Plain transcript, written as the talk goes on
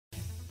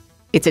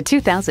It's a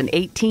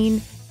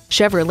 2018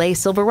 Chevrolet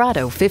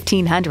Silverado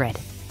 1500.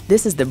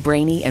 This is the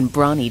brainy and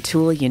brawny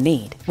tool you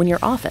need when your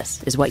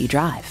office is what you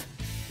drive.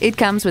 It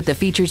comes with the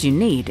features you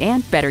need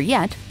and, better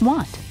yet,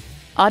 want.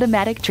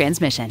 Automatic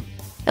transmission,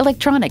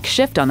 electronic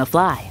shift on the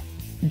fly,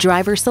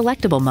 driver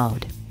selectable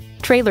mode,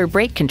 trailer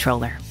brake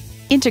controller,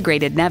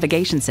 integrated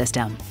navigation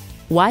system,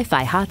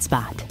 Wi-Fi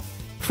hotspot,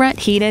 front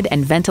heated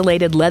and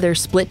ventilated leather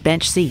split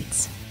bench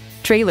seats,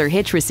 trailer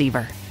hitch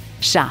receiver,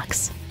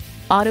 shocks,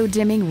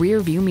 auto-dimming rear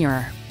view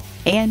mirror,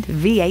 and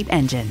V8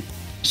 engine.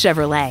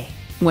 Chevrolet,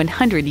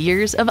 100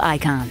 years of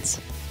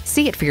icons.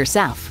 See it for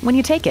yourself when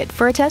you take it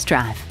for a test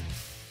drive.